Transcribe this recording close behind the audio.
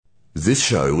This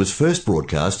show was first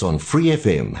broadcast on Free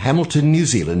FM, Hamilton, New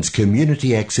Zealand's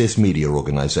community access media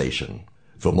organisation.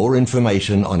 For more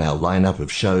information on our lineup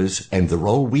of shows and the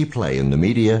role we play in the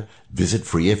media, visit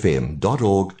freefm.org.nz.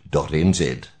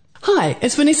 Hi,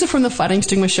 it's Vanessa from the Fighting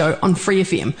Stigma Show on Free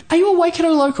FM. Are you a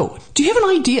Waikato local? Do you have an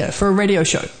idea for a radio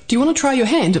show? Do you want to try your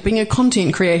hand at being a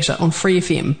content creator on Free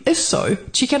FM? If so,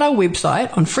 check out our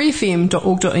website on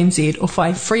freefm.org.nz or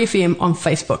find Free FM on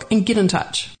Facebook and get in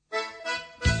touch.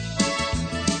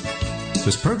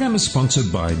 This program is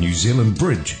sponsored by New Zealand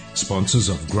Bridge, sponsors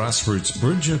of grassroots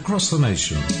bridge across the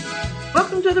nation.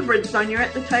 Welcome to the Bridge Zone. You're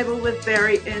at the table with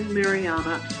Barry and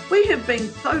Mariana. We have been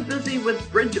so busy with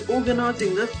bridge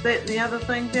organising this, that and the other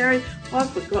thing, Barry, I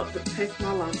forgot to pack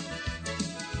my lunch.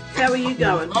 How are you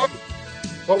going?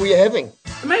 What were you having?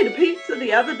 I made a pizza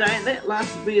the other day and that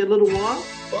lasted me a little while.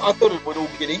 Well, I thought it would all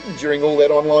get eaten during all that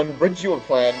online bridge you were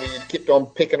playing where you kept on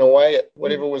pecking away at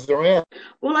whatever was around.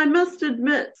 Well, I must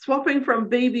admit, swapping from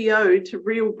BBO to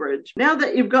real bridge, now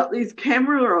that you've got these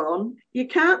camera on, you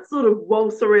can't sort of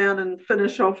waltz around and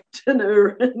finish off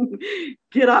dinner and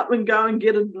get up and go and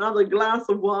get another glass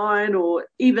of wine or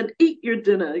even eat your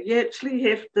dinner. You actually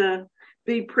have to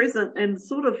be present and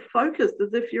sort of focused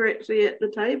as if you're actually at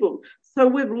the table. So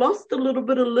we've lost a little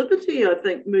bit of liberty, I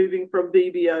think, moving from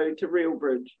BBO to real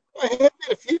bridge. I have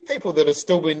met a few people that have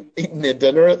still been eating their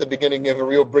dinner at the beginning of a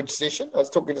real bridge session. I was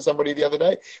talking to somebody the other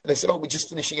day and they said, we're just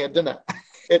finishing our dinner.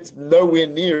 It's nowhere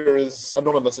near as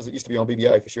anonymous as it used to be on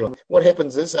BBO for sure. What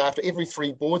happens is after every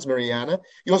 3 boards, Mariana,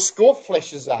 your score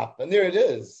flashes up and there it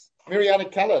is. Mariana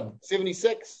Cullen,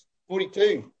 76,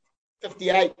 42,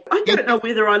 58. I don't know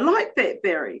whether I like that,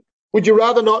 Barry. Would you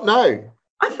rather not know?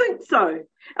 I think so.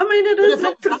 I mean, it is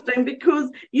interesting because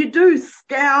you do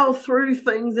scour through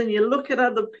things and you look at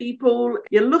other people,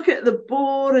 you look at the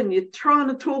board and you're trying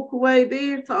to talk away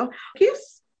there. So I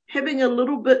guess having a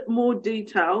little bit more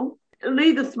detail, it'll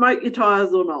either smoke your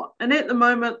tyres or not. And at the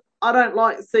moment, I don't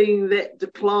like seeing that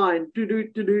decline,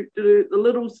 the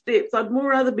little steps. I'd more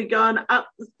rather be going up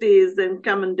the stairs than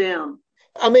coming down.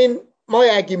 I mean, my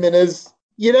argument is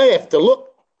you don't have to look.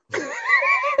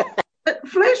 It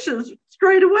flashes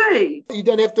straight away. You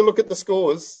don't have to look at the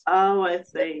scores. Oh, I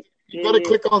see. You've got to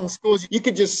click on scores. You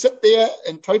could just sit there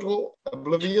in total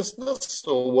obliviousness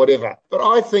or whatever. But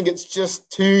I think it's just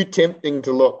too tempting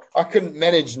to look. I couldn't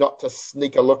manage not to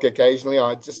sneak a look occasionally.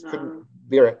 I just couldn't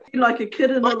bear it. You're like a kid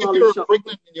in a lolly shop. Like if you're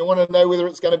pregnant and you want to know whether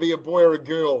it's going to be a boy or a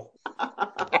girl.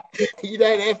 You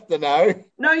don't have to know.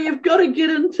 No, you've got to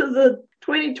get into the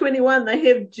 2021, they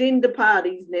have gender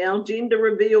parties now, gender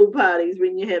reveal parties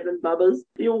when you're having bubbers.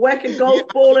 You'll whack a golf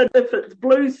ball and if it's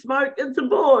blue smoke, it's a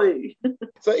boy.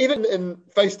 So even in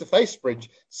face-to-face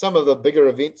bridge, some of the bigger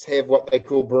events have what they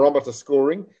call barometer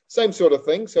scoring, same sort of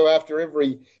thing. So after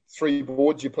every 3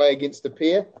 boards you play against a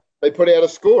pair, they put out a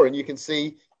score and you can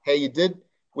see how you did,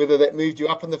 whether that moved you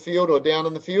up in the field or down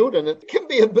in the field. And it can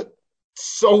be a bit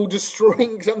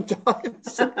soul-destroying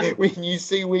sometimes when you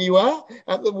see where you are.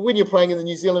 When you're playing in the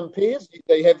New Zealand pairs,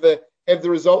 they have the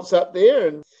results up there,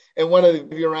 and one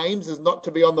of your aims is not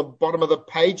to be on the bottom of the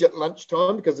page at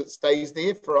lunchtime because it stays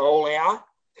there for a whole hour.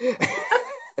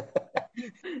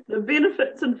 The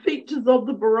benefits and features of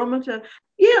the barometer.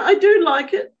 Yeah, I do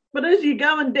like it, but as you're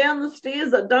going down the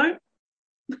stairs, I don't.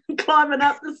 Climbing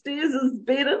up the stairs is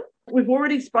better. We've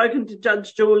already spoken to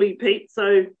Judge Julie, Pete,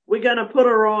 so we're going to put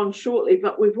her on shortly,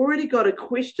 but we've already got a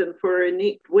question for her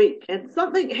next week. And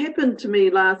something happened to me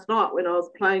last night when I was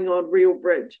playing on Real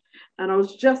Bridge, and I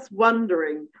was just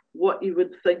wondering what you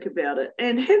would think about it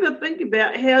and have a think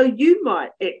about how you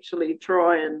might actually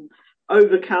try and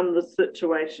overcome the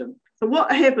situation. So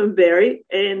what happened, Barry,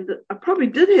 and I probably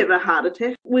did have a heart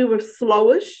attack. We were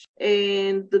slowish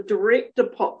and the director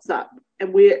pops up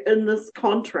and we're in this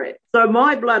contract. So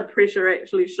my blood pressure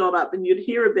actually shot up and you'd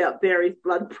hear about Barry's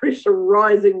blood pressure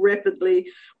rising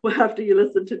rapidly after you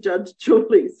listen to Judge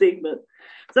Julie's segment.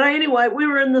 So anyway, we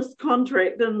were in this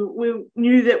contract and we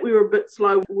knew that we were a bit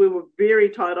slow. We were very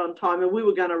tight on time and we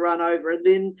were going to run over. And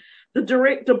then the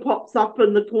director pops up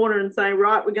in the corner and saying,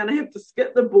 right, we're going to have to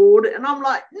skip the board. And I'm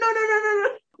like, no.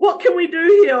 What can we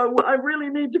do here? I really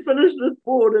need to finish this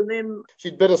board. And then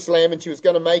she'd bit a slam and she was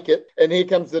going to make it. And here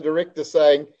comes the director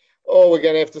saying, oh, we're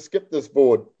going to have to skip this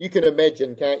board. You can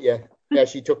imagine, can't you, how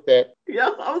she took that? Yeah,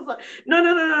 I was like, no.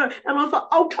 And I was like,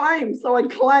 I'll claim. So I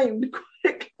claimed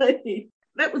quickly.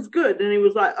 That was good. And he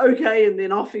was like, okay. And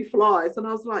then off he flies. And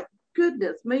I was like,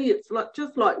 goodness me, it's like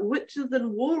just like witches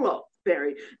and warlocks,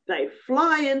 Barry. They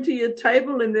fly into your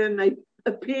table and then they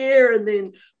appear and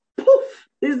then poof,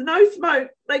 there's no smoke,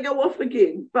 they go off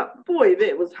again. But boy,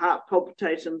 that was heart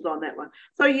palpitations on that one.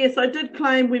 So yes, I did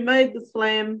claim we made the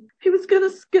slam. He was going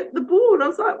to skip the board. I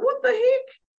was like, what the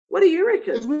heck? What do you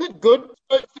reckon? Isn't it good? It's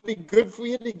supposed to be good for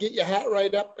you to get your heart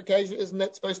rate up occasionally. Isn't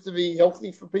that supposed to be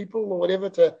healthy for people or whatever,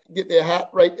 to get their heart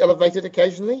rate elevated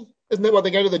occasionally? Isn't that what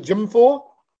they go to the gym for?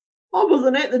 I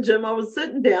wasn't at the gym. I was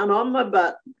sitting down on my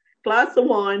butt, glass of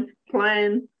wine,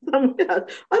 playing something else.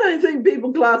 I don't think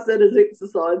people class that as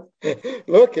exercise.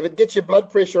 Look, if it gets your blood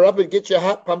pressure up, it gets your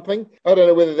heart pumping. I don't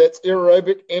know whether that's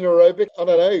aerobic, anaerobic, I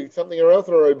don't know, something or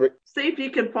aerobic. See if you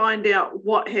can find out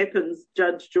what happens,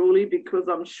 Judge Julie, because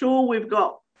I'm sure we've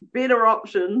got better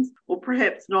options, or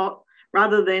perhaps not,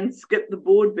 rather than skip the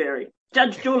board, Barry.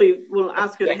 Judge Julie will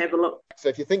ask her to have a look. So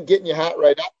if you think getting your heart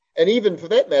rate up, and even for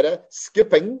that matter,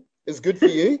 skipping is good for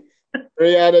you,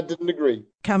 Rihanna didn't agree.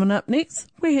 Coming up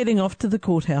next, we're heading off to the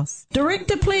courthouse.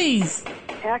 Director, please.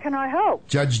 How can I help?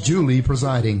 Judge Julie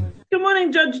presiding. Good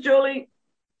morning, Judge Julie.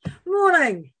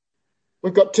 Morning.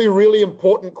 We've got two really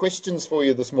important questions for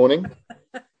you this morning.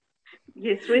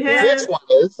 Yes, we The have. first one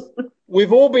is,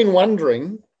 we've all been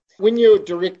wondering, when you're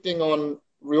directing on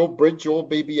Real Bridge or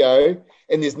BBO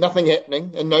and there's nothing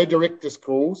happening and no director's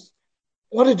calls,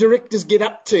 what do directors get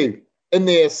up to in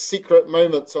their secret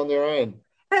moments on their own?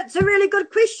 That's a really good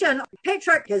question.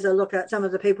 Patrick has a look at some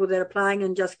of the people that are playing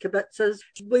and just kibitzes.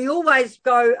 We always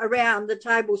go around the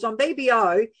tables. On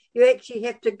BBO, you actually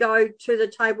have to go to the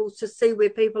tables to see where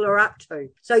people are up to.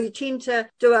 So you tend to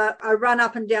do a run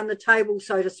up and down the table,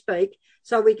 so to speak,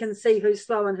 so we can see who's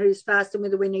slow and who's fast and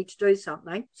whether we need to do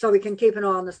something. So we can keep an eye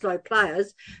on the slow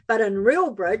players. But in Real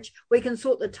Bridge, we can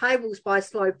sort the tables by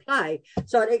slow play.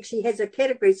 So it actually has a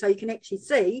category so you can actually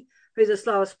see who the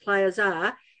slowest players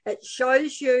are. It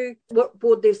shows you what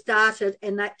board they've started,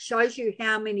 and that shows you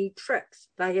how many tricks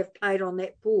they have played on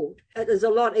that board. It is a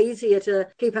lot easier to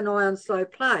keep an eye on slow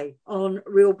play on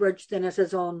Real Bridge than it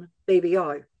is on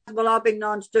BBO. Well, I've been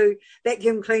known to do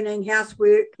vacuum cleaning,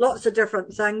 housework, lots of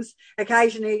different things.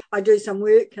 Occasionally I do some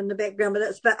work in the background, but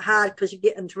it's a bit hard because you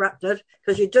get interrupted,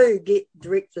 because you do get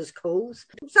directors' calls.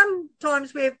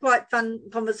 Sometimes we have quite fun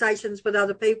conversations with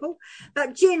other people,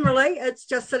 but generally it's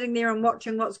just sitting there and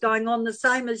watching what's going on, the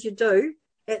same as you do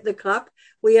at the club,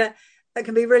 where it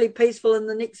can be really peaceful and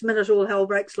the next minute all hell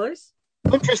breaks loose.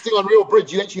 Interesting, on Real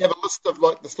Bridge, you actually have a list of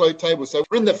like the slow tables. So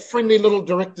when the friendly little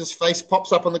director's face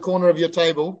pops up on the corner of your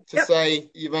table to say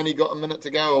you've only got a minute to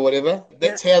go or whatever,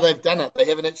 that's how they've done it. They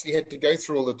haven't actually had to go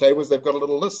through all the tables. They've got a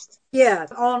little list. Yeah,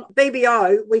 on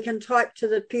BBO, we can type to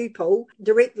the pupil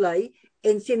directly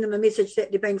and send them a message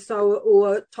that they're being slow,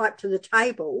 or type to the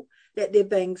table that they're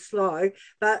being slow.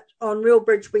 But on Real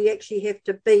Bridge, we actually have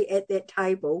to be at that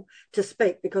table to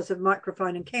speak because of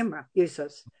microphone and camera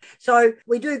uses. So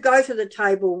we do go to the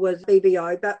table with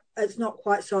BBO, but it's not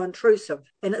quite so intrusive,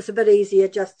 and it's a bit easier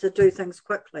just to do things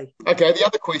quickly. Okay, the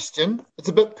other question, it's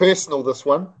a bit personal, this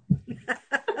one.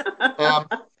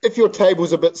 If your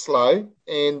table's a bit slow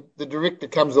and the director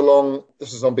comes along,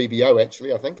 this is on BBO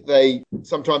actually, I think, they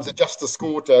sometimes adjust the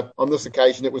score to, on this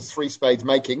occasion, it was 3 spades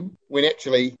making, when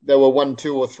actually they were 1,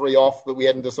 2 or 3 off, but we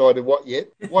hadn't decided what yet.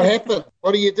 What happened?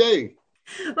 What do you do?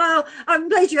 Well, I'm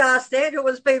glad you asked that. It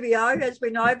was BBO, as we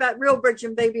know, but Real Bridge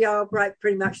and BBO operate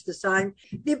pretty much the same.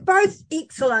 They're both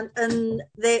excellent in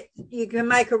that you can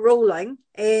make a ruling,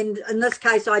 and in this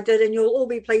case I did, and you'll all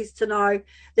be pleased to know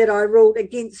that I ruled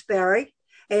against Barry.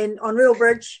 And on Real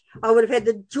Bridge, I would have had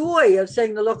the joy of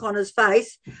seeing the look on his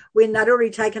face when they'd already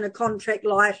taken a contract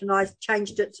light and I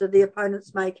changed it to the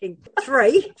opponents making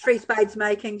 3 spades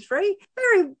making 3.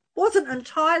 Barry wasn't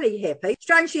entirely happy.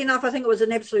 Strangely enough, I think it was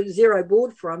an absolute zero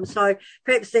board for him, so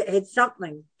perhaps that had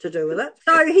something to do with it.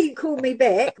 So he called me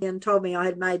back and told me I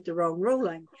had made the wrong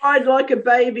ruling. Cried like a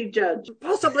baby, Judge.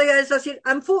 Possibly, as I said,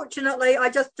 unfortunately, I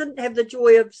just didn't have the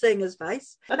joy of seeing his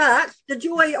face. But the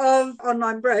joy of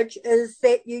Online Bridge is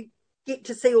that you get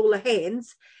to see all the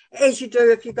hands, as you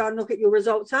do if you go and look at your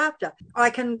results after. I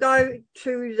can go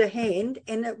to the hand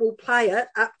and it will play it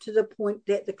up to the point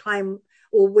that the claim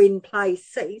or when play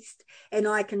ceased, and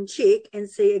I can check and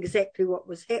see exactly what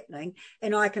was happening,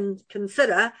 and I can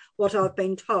consider what I've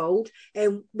been told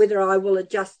and whether I will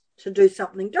adjust to do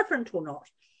something different or not.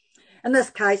 In this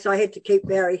case, I had to keep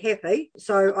Barry happy,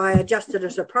 so I adjusted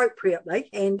it appropriately,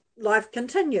 and life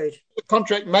continued. The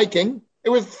contract making, it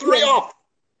was 3 off.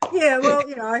 Yeah, well,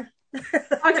 you know.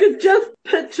 I could just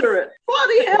picture it.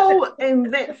 Bloody hell.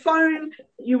 And that phone,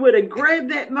 you would have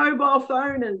grabbed that mobile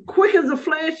phone and quick as a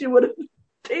flash, you would have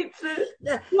texted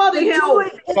it. Bloody hell.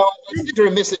 I sent her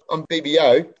a message on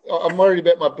BBO. I'm worried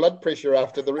about my blood pressure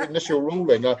after the initial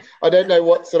ruling. I don't know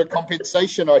what sort of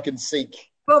compensation I can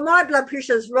seek. Well, my blood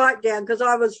pressure's right down because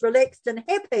I was relaxed and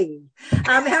happy.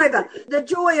 However, the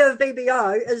joy of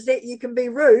BBO is that you can be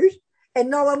rude and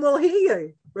no one will hear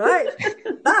you, right?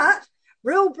 But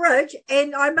real bridge,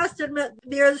 and I must admit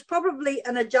there is probably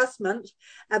an adjustment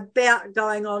about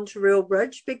going on to real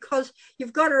bridge, because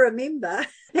you've got to remember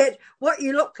that what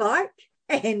you look like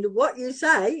and what you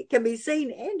say can be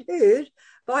seen and heard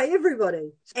by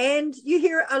everybody. And you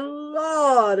hear a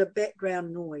lot of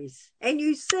background noise and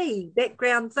you see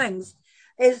background things.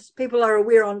 As people are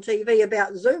aware on TV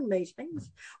about Zoom meetings,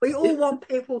 we all want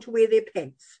people to wear their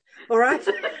pants, all right?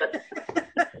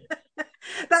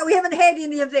 But we haven't had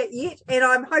any of that yet, and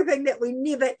I'm hoping that we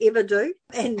never, ever do.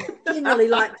 And generally,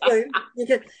 like Zoom,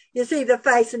 you see the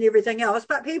face and everything else,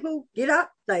 but people get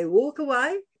up, they walk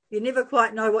away. You never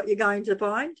quite know what you're going to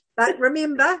find. But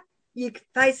remember, your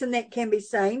face and that can be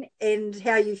seen, and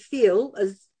how you feel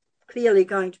is clearly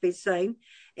going to be seen.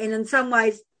 And in some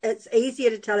ways, it's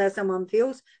easier to tell how someone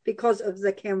feels because of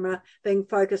the camera being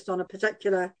focused on a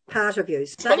particular part of you.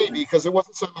 It's funny because it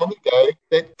wasn't so long ago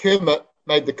that Kermit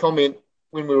made the comment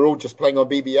when we were all just playing on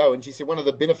BBO, and she said one of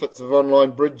the benefits of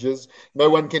online bridge is no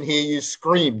one can hear you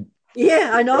scream. Yeah,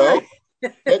 I know.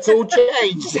 Well, that's all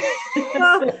changed.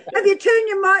 Well, if you turn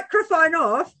your microphone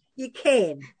off, you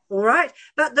can, all right?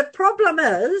 But the problem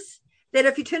is that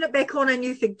if you turn it back on and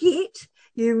you forget,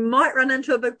 you might run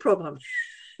into a big problem.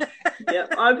 Yeah,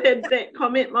 I've had that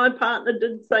comment. My partner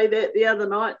did say that the other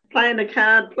night, playing a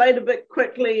card, played a bit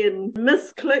quickly and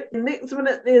misclicked. Next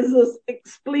minute, there's this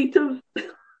expletive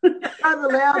rather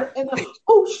loud, and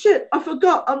oh shit, I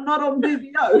forgot I'm not on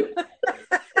BBO.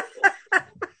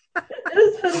 It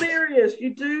is hilarious.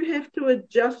 You do have to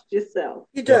adjust yourself.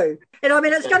 You do. And I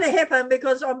mean, it's going to happen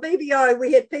because on BBO,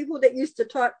 we had people that used to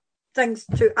type things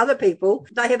to other people.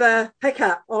 They have a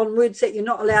pickup on words that you're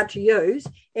not allowed to use.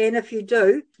 And if you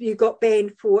do, you got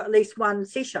banned for at least one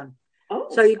session. Oh.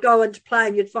 So you'd go into play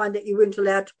and you'd find that you weren't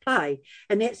allowed to play.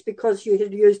 And that's because you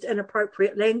had used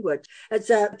inappropriate language. It's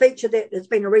a feature that has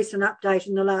been a recent update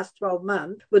in the last 12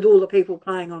 months with all the people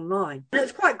playing online. And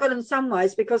it's quite good in some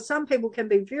ways because some people can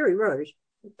be very rude.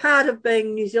 Part of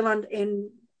being New Zealand and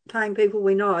playing people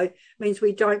we know means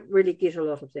we don't really get a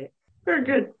lot of that. Very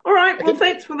good. All right. Well,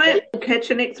 thanks for that. We'll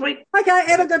catch you next week. Okay,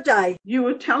 have a good day. You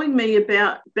were telling me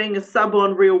about being a sub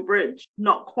on Real Bridge.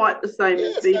 Not quite the same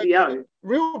as BBO.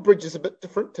 Real Bridge is a bit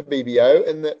different to BBO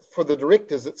in that for the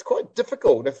directors, it's quite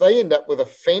difficult. If they end up with a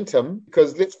phantom,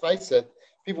 because let's face it,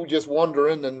 people just wander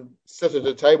in and sit at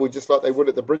a table just like they would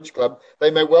at the bridge club,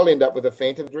 they may well end up with a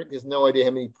phantom. The director has no idea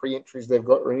how many pre-entries they've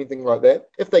got or anything like that.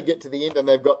 If they get to the end and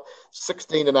they've got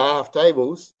 16 and a half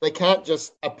tables, they can't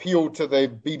just appeal to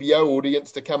the BBO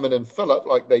audience to come in and fill it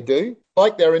like they do.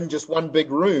 Like they're in just one big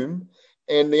room,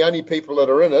 and the only people that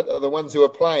are in it are the ones who are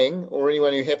playing or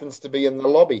anyone who happens to be in the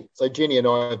lobby. So Jenny and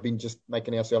I have been just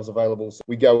making ourselves available. So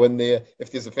we go in there.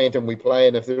 If there's a phantom, we play.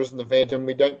 And if there isn't a phantom,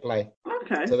 we don't play.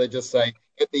 Okay. So they just say,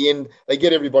 at the end, they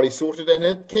get everybody sorted. And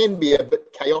it can be a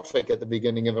bit chaotic at the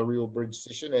beginning of a real bridge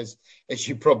session, as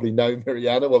you probably know,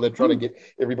 Mariana. Well, they're trying to get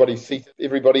everybody seated,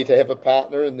 everybody to have a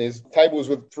partner. And there's tables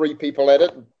with 3 people at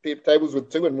it, and tables with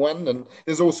 2 and 1. And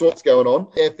there's all sorts going on.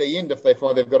 At the end, if they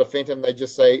find they've got a phantom, they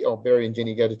just say, oh, Barry and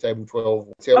Jenny, go to table 12.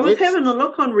 I was having a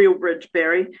look on Real Bridge,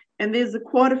 Barry, and there's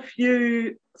quite a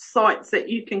few sites that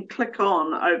you can click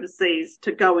on overseas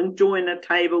to go and join a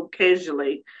table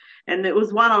casually. And there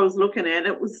was one I was looking at,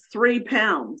 it was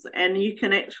 £3, and you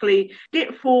can actually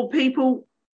get 4 people,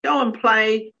 go and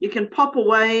play. You can pop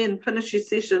away and finish your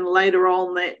session later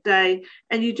on that day,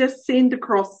 and you just send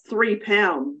across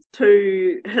 £3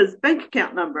 to his bank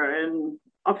account number, and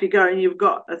off you go, and you've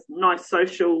got a nice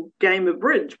social game of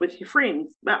bridge with your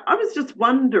friends. But I was just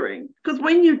wondering, because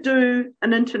when you do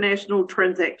an international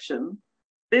transaction,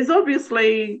 there's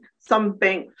obviously some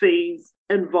bank fees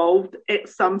involved at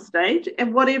some stage,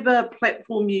 and whatever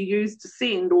platform you use to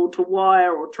send or to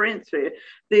wire or transfer,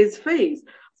 there's fees.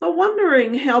 So I'm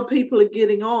wondering how people are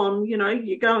getting on. You know,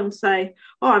 you go and say,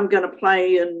 oh, I'm going to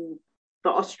play in the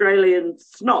Australian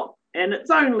snot, and it's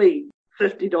only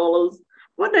 $50.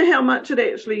 Wonder how much it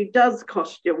actually does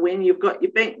cost you when you've got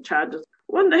your bank charges.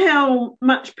 Wonder how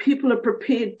much people are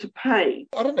prepared to pay.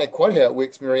 I don't know quite how it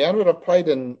works, Mariana, but I've played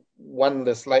in one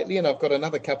list lately, and I've got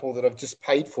another couple that I've just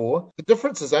paid for. The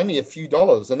difference is only a few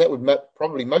dollars, and that would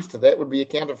probably most of that would be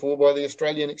accounted for by the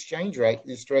Australian exchange rate,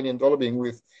 the Australian dollar being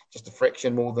worth just a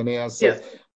fraction more than ours. So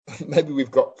maybe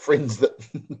we've got friends that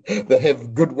that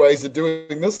have good ways of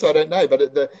doing this. I don't know, but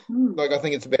I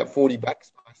think it's about $40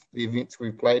 most of the events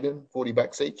we've played in,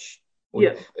 $40 each.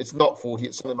 It's not 40;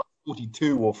 it's something like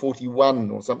 42 or 41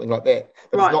 or something like that.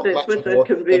 But right, it's not that's much with more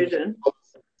the conversion.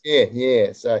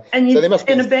 Yeah. So And there must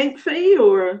be a bank fee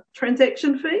or a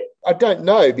transaction fee? I don't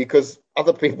know because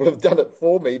other people have done it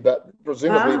for me, but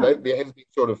presumably there has been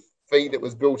sort of fee that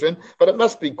was built in, but it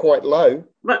must be quite low.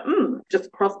 But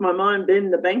just crossed my mind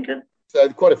being the banker. So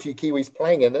quite a few Kiwis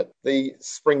playing in it. The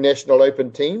Spring National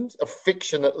Open teams,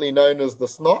 affectionately known as the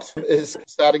Snot, is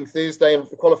starting Thursday and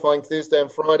qualifying Thursday and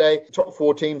Friday. Top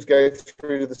 4 teams go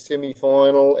through to the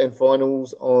semi-final and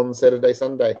finals on Saturday,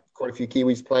 Sunday. Quite a few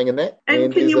Kiwis playing in that.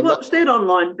 And can you watch that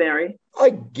online, Barry?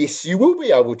 I guess you will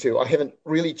be able to. I haven't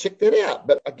really checked that out,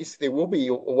 but I guess there will be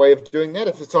a way of doing that.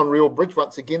 If it's on Real Bridge,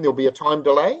 once again, there'll be a time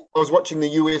delay. I was watching the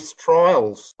US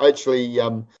trials. I actually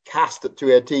cast it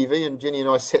to our TV, and Jenny and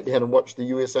I sat down and watched the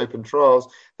US Open trials.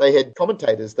 They had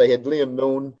commentators. They had Liam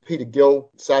Milne, Peter Gill,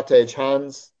 Sartaj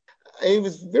Hans. It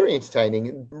was very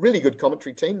entertaining. Really good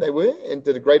commentary team they were, and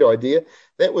did a great idea.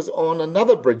 That was on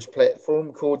another bridge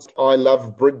platform called I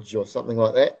Love Bridge or something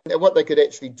like that. Now, what they could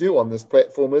actually do on this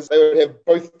platform is they would have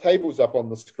both tables up on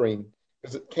the screen,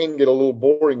 because it can get a little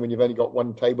boring when you've only got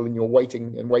one table and you're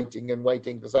waiting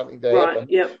for something to happen. Right,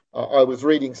 yep. I was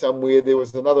reading somewhere there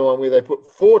was another one where they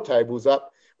put 4 tables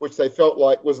up, which they felt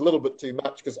like was a little bit too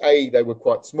much because A, they were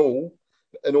quite small,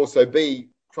 and also B,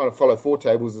 trying to follow 4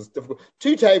 tables is difficult.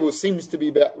 2 tables seems to be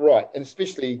about right, and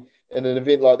especially in an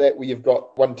event like that where you've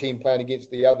got one team playing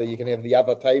against the other, you can have the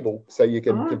other table so you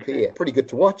can compare. Pretty good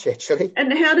to watch, actually.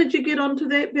 And how did you get onto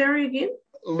that, Barry, again?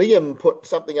 Liam put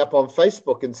something up on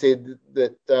Facebook and said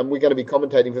that we're going to be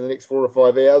commentating for the next 4 or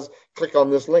 5 hours. Click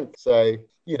on this link. So,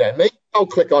 you know me, I'll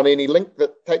click on any link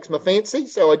that takes my fancy.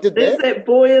 So I did There's that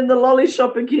boy in the lolly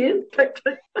shop again. Click,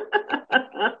 click.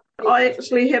 I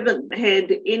actually haven't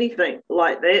had anything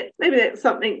like that. Maybe that's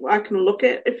something I can look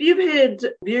at. If you've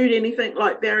viewed anything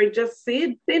like Barry just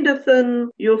said, send us in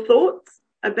your thoughts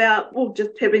about,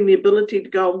 just having the ability to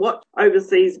go and watch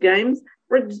overseas games.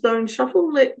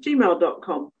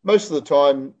 bridgeshow@gmail.com. Most of the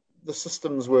time, the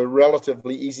systems were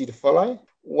relatively easy to follow.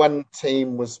 One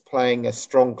team was playing a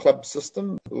strong club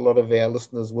system. A lot of our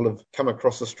listeners will have come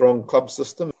across a strong club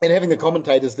system. And having the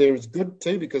commentators there is good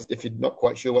too, because if you're not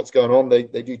quite sure what's going on, they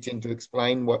do tend to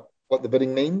explain what the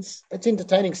bidding means. It's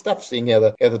entertaining stuff seeing how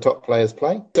the top players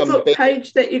play. What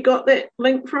page that you got that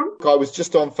link from? I was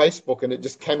just on Facebook and it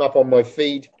just came up on my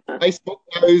feed. Facebook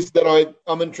knows that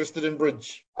I'm interested in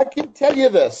bridge. I can tell you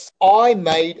this. I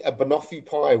made a banoffee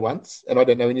pie once, and I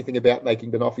don't know anything about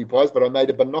making banoffee pies, but I made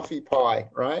a banoffee pie,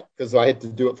 right? Because I had to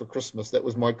do it for Christmas. That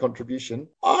was my contribution.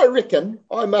 I reckon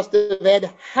I must have had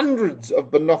hundreds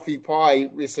of banoffee pie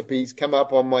recipes come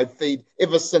up on my feed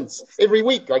ever since. Every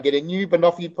week I get a new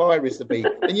banoffee pie recipe.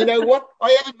 And you know what?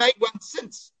 I haven't made one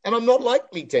since, and I'm not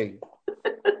likely to.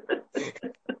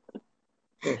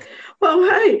 Well,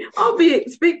 hey, I'll be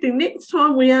expecting next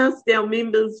time we ask our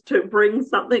members to bring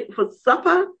something for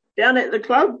supper down at the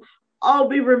club, I'll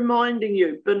be reminding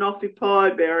you, banoffee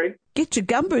pie, Barry. Get your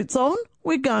gumboots on.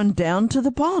 We're going down to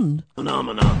the pond.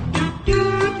 Phenomena.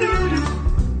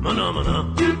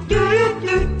 Phenomena.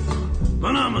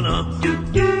 Phenomena.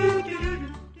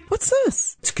 What's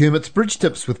this? It's Kermit's Bridge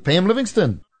Tips with Pam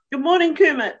Livingston. Good morning,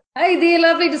 Kermit. Hey there,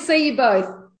 lovely to see you both.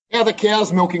 How are the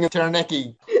cows milking in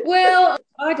Taranaki? Well,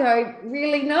 I don't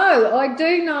really know. I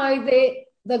do know that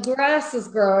the grass is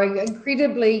growing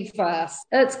incredibly fast.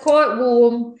 It's quite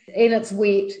warm and it's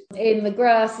wet and the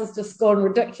grass has just gone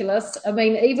ridiculous. I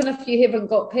mean, even if you haven't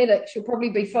got paddocks, you'll probably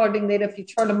be finding that if you're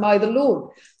trying to mow the lawn,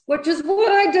 which is what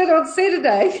I did on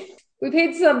Saturday. We've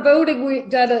had some building work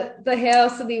done at the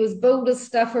house and there was builder's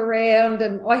stuff around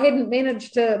and I hadn't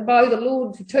managed to mow the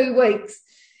lawn for 2 weeks.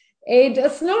 And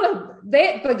it's not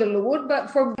that big a lawn, but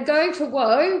from going to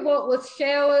woe, what with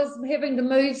showers, having to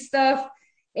move stuff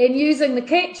and using the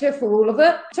catcher for all of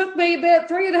it, took me about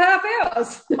 3.5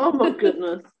 hours. Oh, my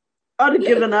goodness. I'd have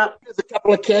given up. There's a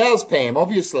couple of cows, Pam,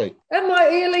 obviously. In my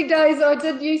early days, I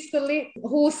did used to let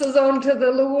horses onto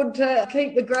the lawn to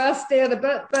keep the grass down a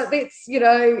bit, but that's,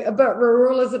 a bit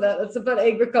rural, isn't it? It's a bit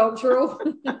agricultural.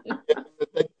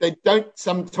 They don't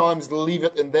sometimes leave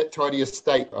it in that tidy a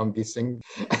state, I'm guessing.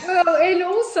 Well, and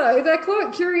also they're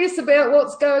quite curious about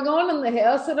what's going on in the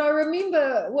house. And I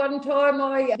remember one time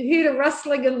I heard a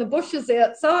rustling in the bushes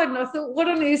outside and I thought, what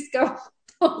on earth's going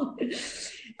on?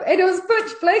 And it was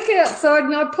pitch black outside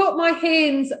and I put my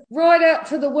hands right out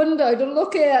to the window to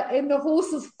look out and the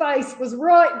horse's face was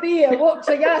right there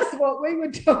watching us, what we were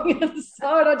doing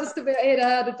inside. I just about had a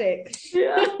heart attack.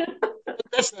 Yeah.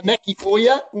 That's the Naki for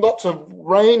you. Lots of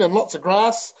rain and lots of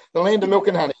grass, the land of milk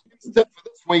and honey. The tip for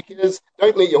this week is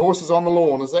don't let your horses on the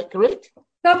lawn. Is that correct?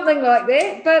 Something like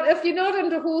that. But if you're not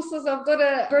into horses, I've got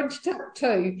a bridge tip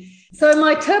too. So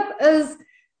my tip is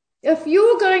If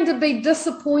you're going to be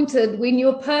disappointed when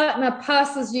your partner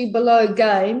passes you below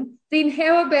game, then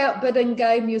how about bidding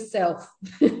game yourself?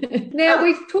 Now,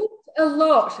 we've talked a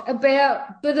lot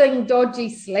about bidding dodgy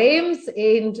slams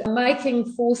and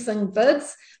making forcing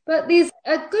bids, but there's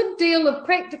a good deal of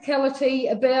practicality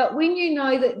about when you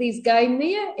know that there's game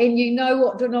there and you know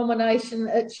what denomination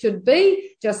it should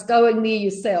be, just going there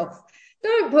yourself.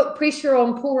 Don't put pressure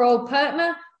on poor old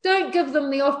partner. Don't give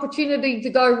them the opportunity to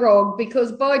go wrong,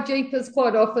 because by jeepers,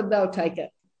 quite often they'll take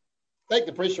it. Take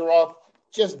the pressure off.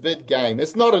 Just bid game.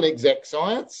 It's not an exact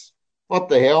science. What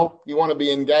the hell? You want to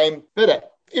be in game? Bid it.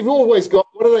 You've always got,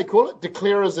 what do they call it?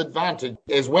 Declarer's advantage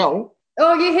as well.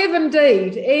 Oh, you have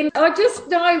indeed. And I just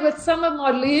know with some of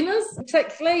my learners,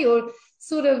 particularly, or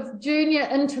sort of junior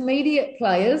intermediate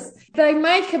players, they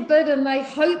make a bid and they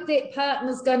hope that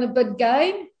partner's going to bid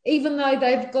game, even though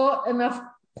they've got enough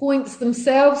points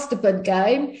themselves to bid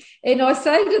game. And I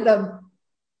say to them,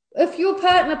 if your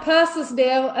partner passes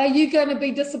now, are you going to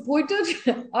be disappointed?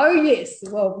 Oh, yes.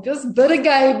 Well, just bid a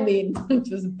game then.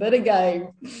 Just bid a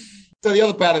game. So the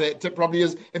other part of that tip probably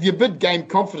is, if you bid game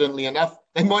confidently enough,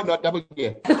 they might not double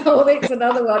you. Oh, that's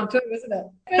another one too, isn't it?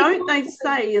 Don't they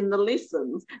say in the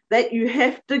lessons that you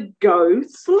have to go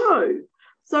slow?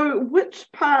 So which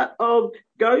part of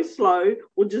go slow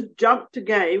or just jump to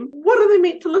game, what are they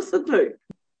meant to listen to?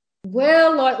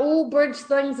 Well, like all bridge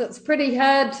things, it's pretty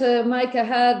hard to make a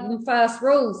hard and fast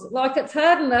rules. Like, it's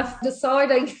hard enough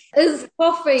deciding, is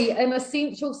coffee an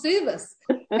essential service?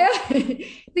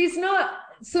 There's not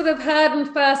sort of hard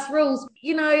and fast rules.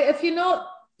 You know, if you're not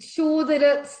sure that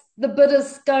it's the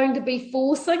bidder's going to be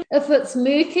forcing, if it's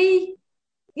murky,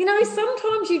 you know,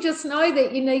 sometimes you just know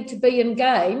that you need to be in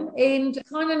game and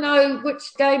kind of know which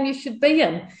game you should be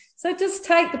in. So just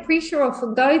take the pressure off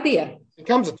and go there. There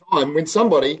comes a time when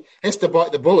somebody has to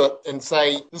bite the bullet and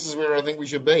say, this is where I think we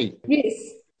should be. Yes.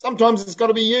 Sometimes it's got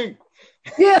to be you.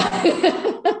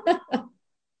 Yeah.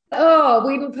 Oh,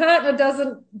 when a partner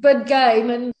doesn't bid game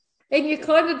and you're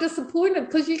kind of disappointed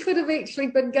because you could have actually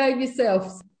bid game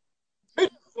yourself. Who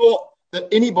thought that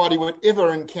anybody would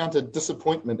ever encounter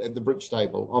disappointment at the bridge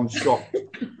table? I'm shocked.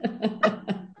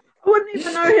 I wouldn't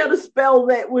even know how to spell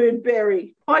that word,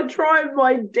 Barry. I tried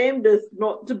my damnedest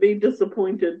not to be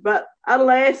disappointed, but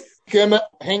alas. Kermit,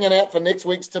 hanging out for next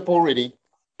week's tip already.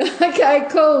 Okay,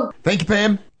 cool. Thank you,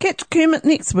 Pam. Catch Kermit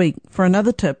next week for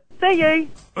another tip. See you.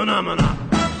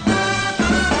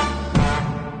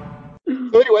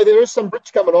 So anyway, there is some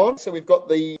bridge coming on. So we've got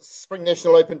the Spring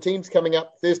National Open teams coming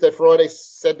up Thursday, Friday,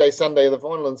 Saturday, Sunday, the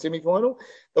final and semi-final.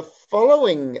 The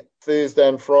following Thursday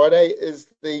and Friday is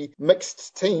the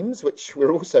mixed teams, which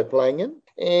we're also playing in.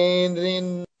 And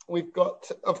then we've got,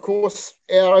 of course,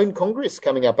 our own Congress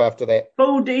coming up after that.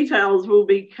 Full details will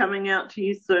be coming out to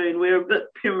you soon. We're a bit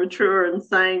premature in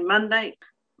saying Monday.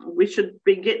 We should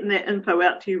be getting that info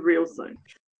out to you real soon.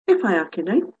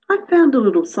 Whakakene, I found a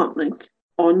little something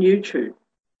on YouTube.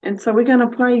 And so we're going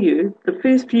to play you the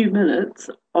first few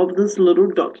minutes of this little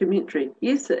documentary.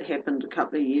 Yes, it happened a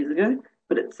couple of years ago,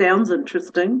 but it sounds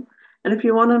interesting. And if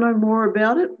you want to know more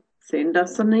about it, send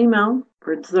us an email,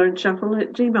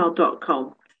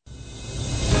 bridgezoneshuffle@gmail.com.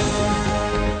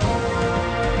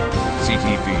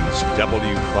 CTV's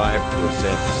W5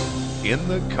 presents In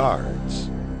the Cards.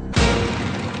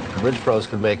 Bridge pros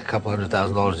could make a couple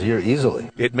 $100,000 a year easily.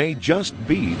 It may just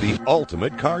be the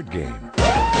ultimate card game.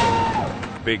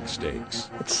 Big stakes.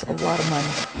 It's a lot of money.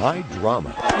 High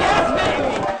drama.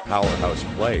 Powerhouse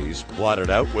plays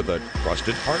plotted out with a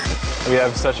trusted partner. We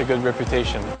have such a good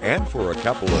reputation. And for a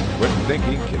couple of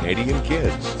quick-thinking Canadian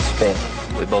kids. Spain.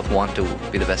 We both want to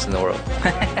be the best in the world.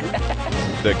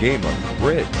 The game of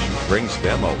bridge brings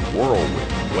them a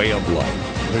whirlwind way of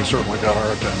life. They certainly got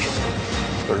our attention.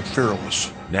 They're fearless.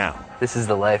 Now, this is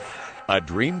the life. A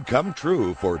dream come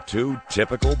true for two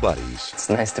typical buddies. It's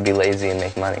nice to be lazy and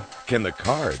make money. Can the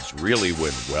cards really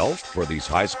win wealth for these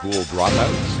high school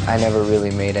dropouts? I never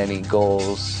really made any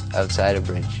goals outside of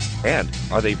bridge. And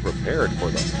are they prepared for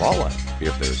the fallout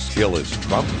if their skill is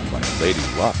trumped by lady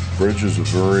luck? Bridge is a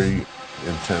very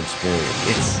intense game.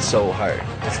 It's so hard.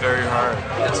 It's very hard.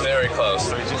 It's very close.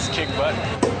 We just kick butt.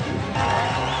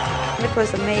 It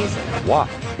was amazing. Why?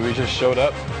 We just showed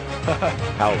up.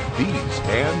 How these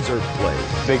hands are played.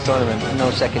 Big tournament.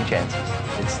 No second chances.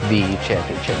 It's the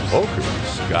championship.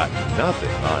 Poker's got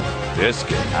nothing on this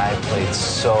game. I played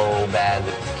so bad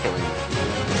that it's killing me.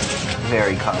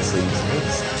 Very costly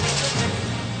mistakes.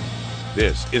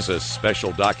 This is a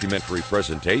special documentary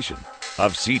presentation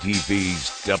of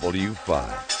CTV's W5.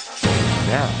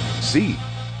 Now, see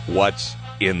what's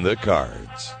in the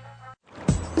cards.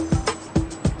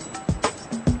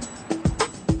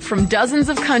 From dozens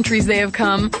of countries they have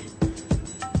come,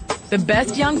 The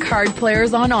best young card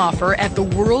players on offer at the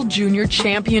World Junior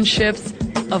Championships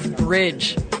of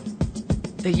Bridge.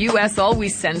 The U.S.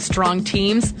 always sends strong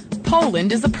teams.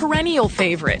 Poland is a perennial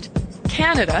favorite.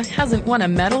 Canada hasn't won a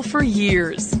medal for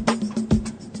years.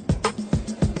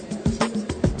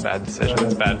 Bad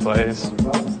decisions, bad plays.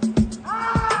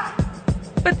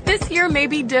 But this year may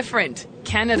be different.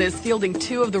 Canada is fielding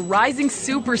two of the rising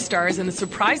superstars in the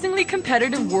surprisingly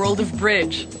competitive world of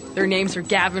bridge. Their names are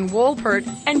Gavin Wolpert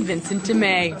and Vincent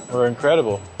DeMay. We're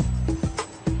incredible.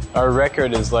 Our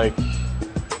record is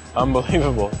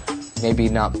unbelievable. Maybe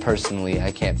not personally,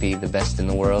 I can't be the best in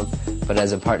the world, but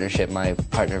as a partnership, my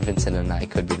partner Vincent and I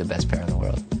could be the best pair in the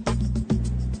world.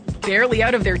 Barely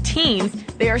out of their teens,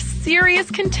 they are serious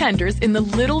contenders in the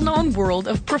little-known world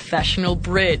of professional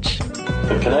bridge.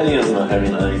 The Canadians are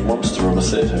having a monster of a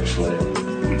set, actually.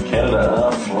 Canada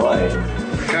are flying.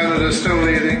 Canada's still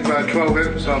leading by 12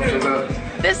 hits after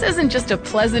that. This isn't just a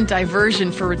pleasant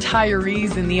diversion for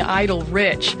retirees and the idle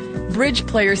rich. Bridge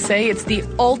players say it's the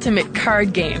ultimate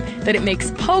card game, that it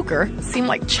makes poker seem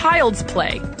like child's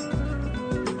play.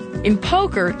 In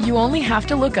poker, you only have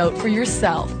to look out for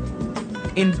yourself.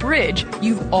 In bridge,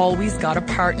 you've always got a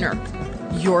partner.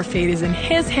 Your fate is in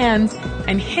his hands,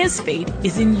 and his fate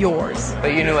is in yours.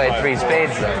 But you knew I had 3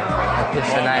 spades, though. I pitched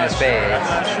the 9 of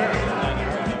spades.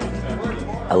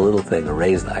 A little thing, a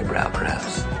raised eyebrow,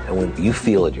 perhaps. And when you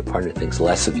feel it, your partner thinks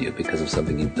less of you because of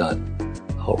something you've done,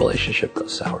 the whole relationship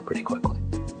goes sour pretty quickly.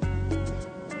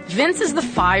 Vince is the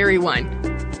fiery one,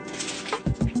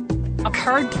 a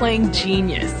card-playing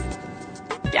genius.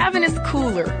 Gavin is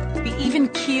cooler, the even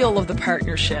keel of the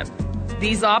partnership.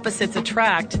 These opposites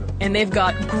attract, and they've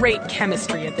got great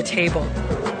chemistry at the table.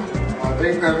 I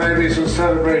think there may be some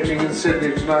celebrating in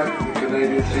Sydney tonight for the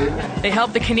Canadian team. They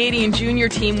helped the Canadian junior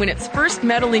team win its first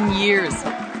medal in years.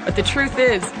 But the truth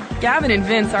is, Gavin and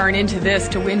Vince aren't into this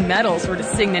to win medals or to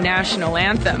sing the national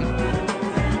anthem.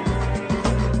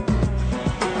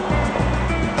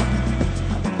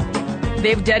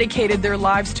 They've dedicated their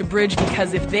lives to bridge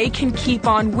because if they can keep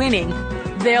on winning,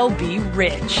 they'll be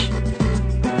rich.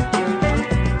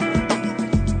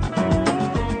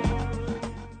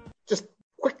 Just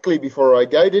quickly before I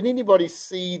go, did anybody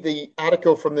see the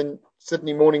article from the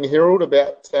Sydney Morning Herald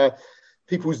about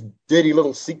people's dirty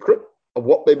little secret of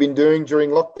what they've been doing during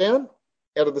lockdown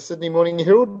out of the Sydney Morning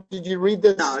Herald? Did you read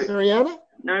this, Mariana?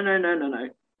 No.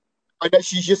 I know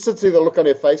she just sits there, the look on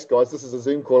her face, guys. This is a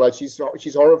Zoom call. She's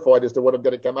horrified as to what I'm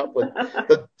going to come up with.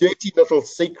 The dirty little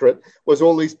secret was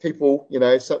all these people,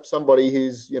 somebody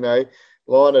who's,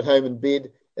 lying at home in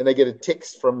bed and they get a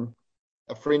text from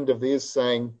a friend of theirs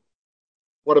saying,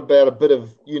 what about a bit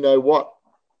of you-know-what?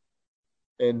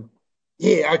 And,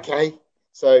 yeah, okay.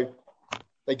 So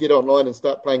they get online and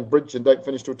start playing bridge and don't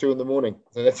finish till 2 a.m.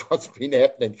 So that's what's been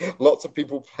happening. Lots of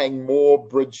people playing more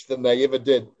bridge than they ever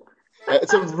did.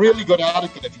 It's a really good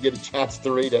article if you get a chance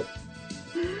to read it.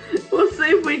 We'll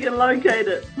see if we can locate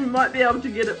it. We might be able to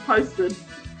get it posted.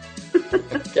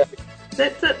 Okay.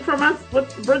 That's it from us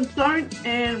with the Bridge Zone,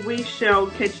 and we shall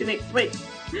catch you next week.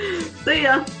 See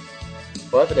ya.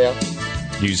 Bye for now.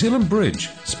 New Zealand Bridge,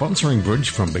 sponsoring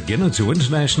bridge from beginner to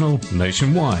international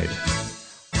nationwide.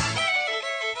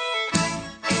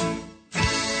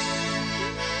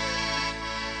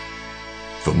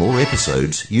 For more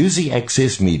episodes, use the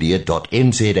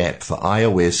accessmedia.nz app for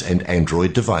iOS and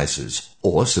Android devices,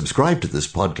 or subscribe to this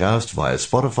podcast via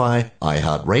Spotify,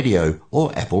 iHeartRadio,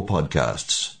 or Apple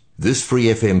Podcasts. This Free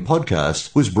FM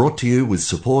podcast was brought to you with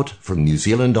support from New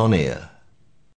Zealand On Air.